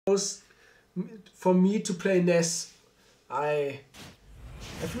for me to play Ness, I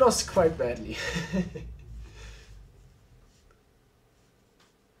have lost quite badly.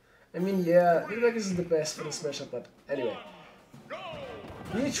 I mean, yeah, Littleback isn't the best for this matchup, but anyway.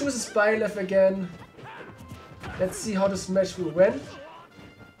 He chooses Byleth again. Let's see how this match will win.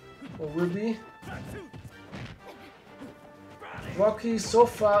 Or will be. Rocky so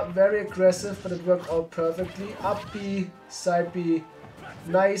far very aggressive, but it worked out perfectly. Up B, side B,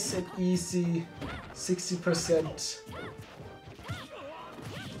 nice and easy, 60%.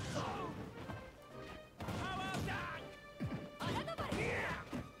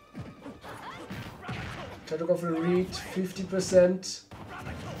 Try to go for the read, 50%.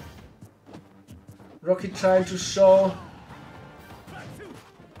 Rocky trying to show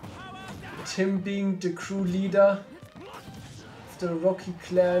that him being the crew leader of the Rocky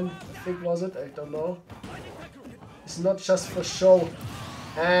clan, I think was it, I don't know. It's not just for show.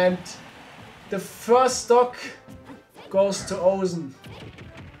 And the first stock goes to Ozan.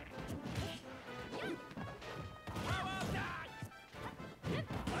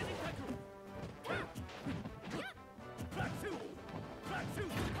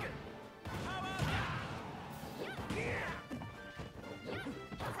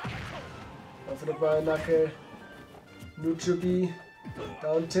 For the bar knuckle, neutral B,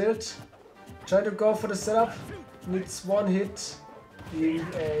 down tilt, trying to go for the setup, needs one hit, being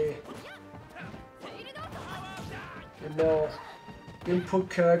a, you know, input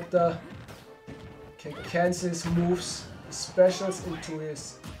character, can cancel his moves, his specials into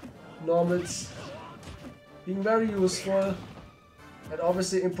his normals, being very useful, and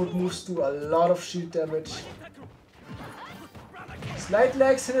obviously input moves do a lot of shield damage. Slight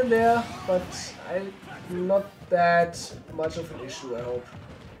lags here and there, but not that much of an issue, I hope,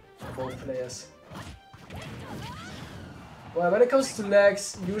 for both players. Well, when it comes to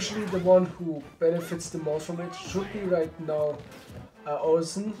lags, usually the one who benefits the most from it should be right now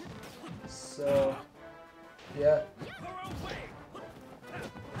Ozan. So, yeah.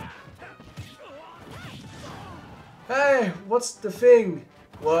 Hey, what's the thing?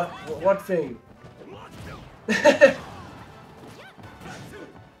 What thing?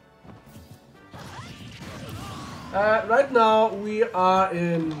 Right now we are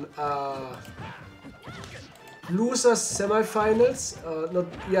in loser semifinals.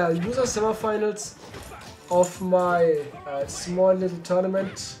 Loser semifinals of my small little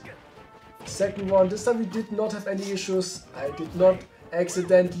tournament. Second one. This time we did not have any issues. I did not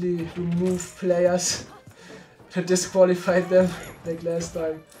accidentally remove players to disqualify them like last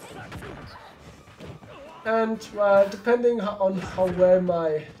time. And well, depending on how well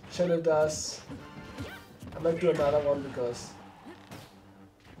my channel does, I might do another one because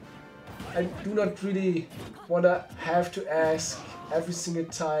I do not really wanna have to ask every single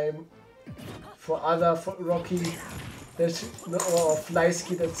time for Rocky that or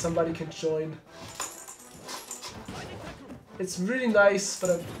Flyski that somebody can join. It's really nice,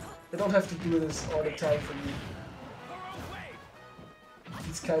 but I don't have to do this all the time for me.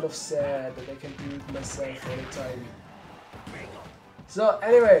 It's kind of sad that I can do it myself all the time. So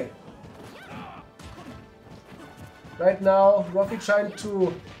anyway, right now Rocky trying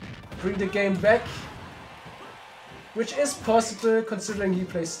to bring the game back, which is possible considering he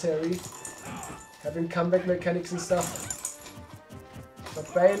plays Terry, having comeback mechanics and stuff. But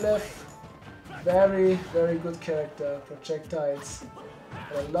Byleth, very good character, projectiles,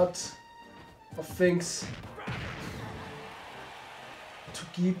 and a lot of things to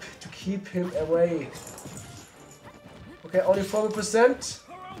keep him away. Okay, only 40%.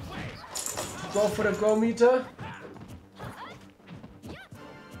 Go for the go meter.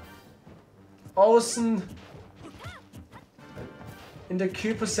 Ozan in the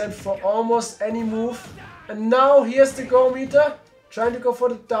Q percent for almost any move. And now here's the go meter. Trying to go for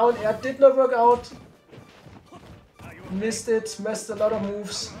the down air. Did not work out. Missed it. Missed a lot of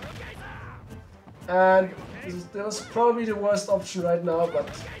moves. And that was probably the worst option right now. But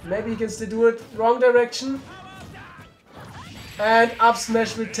maybe he can still do it. Wrong direction. And up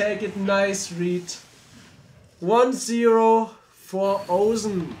smash will take it. Nice read. 1-0 for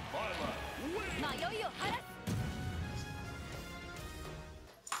Ozan.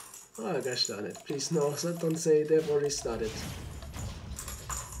 Oh gosh darn it, please no, don't say they've already started.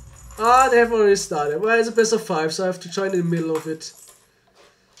 Ah, they've already started. Well, it's a best of 5, so I have to join in the middle of it.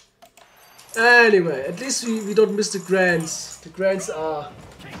 Anyway, at least we don't miss the grands. The grands are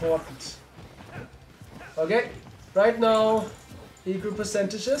important. Okay, right now, equal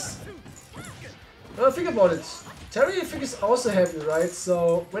percentages. Now think about it. Terry, I think, is also heavy, right?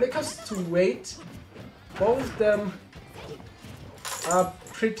 So when it comes to weight, both of them are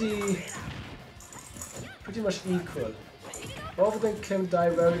pretty much equal. Both of them can die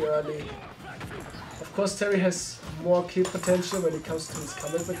very early. Of course, Terry has more kill potential when it comes to his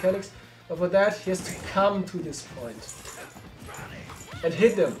combat mechanics, but for that he has to come to this point and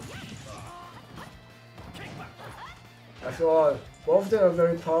hit them. After all, both of them are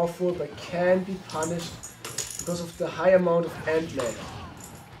very powerful but can be punished because of the high amount of ant lag.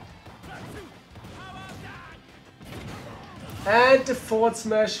 And the forward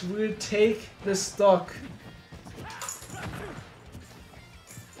smash will take the stock.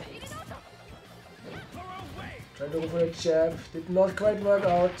 Trying to go for a jab, did not quite work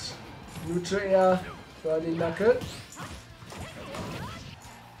out. Neutral air, burning knuckle.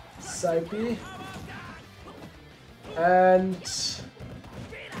 Side B. And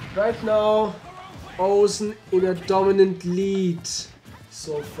right now, Ozan in a dominant lead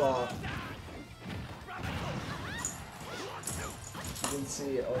so far. You can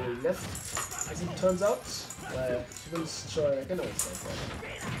see only left, as it turns out. She will destroy like an old side.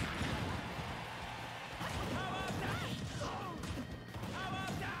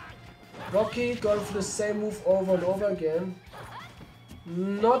 Rocky going for the same move over and over again.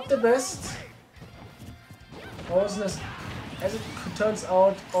 Not the best. Ozan has, as it turns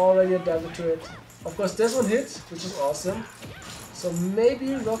out, already adapted to it. Of course, this one hit, which is awesome. So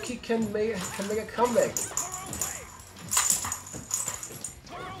maybe Rocky can make a comeback.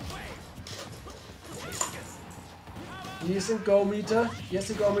 He's in go meter. He has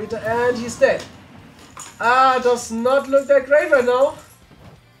the go meter, and he's dead. Does not look that great right now.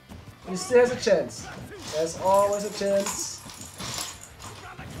 He still has a chance. There's always a chance.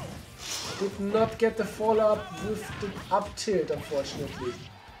 Did not get the follow up with the up tilt, unfortunately.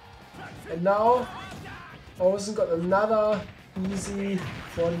 And now Ozan got another easy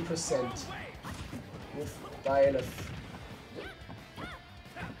 40% with Dialef.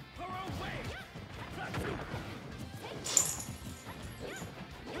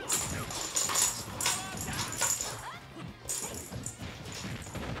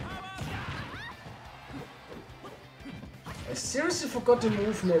 I seriously forgot the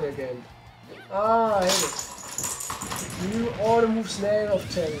move name again. I hate it. Knew all the moves name of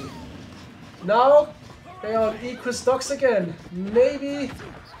Terry. Now they are on equal stocks again. Maybe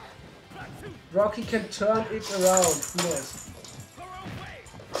Rocky can turn it around. Who knows?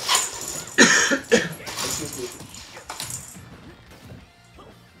 Excuse me.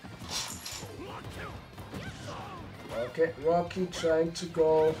 Okay, Rocky trying to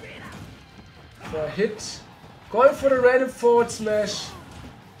go for a hit. Going for the random forward smash.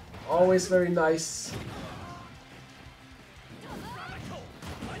 Always very nice.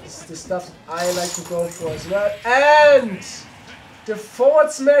 This is the stuff that I like to go for as well. And the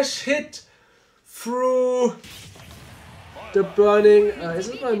forward smash hit through the burning. Is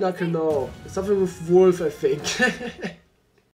it my knuckle? No. It's something with Wolf, I think.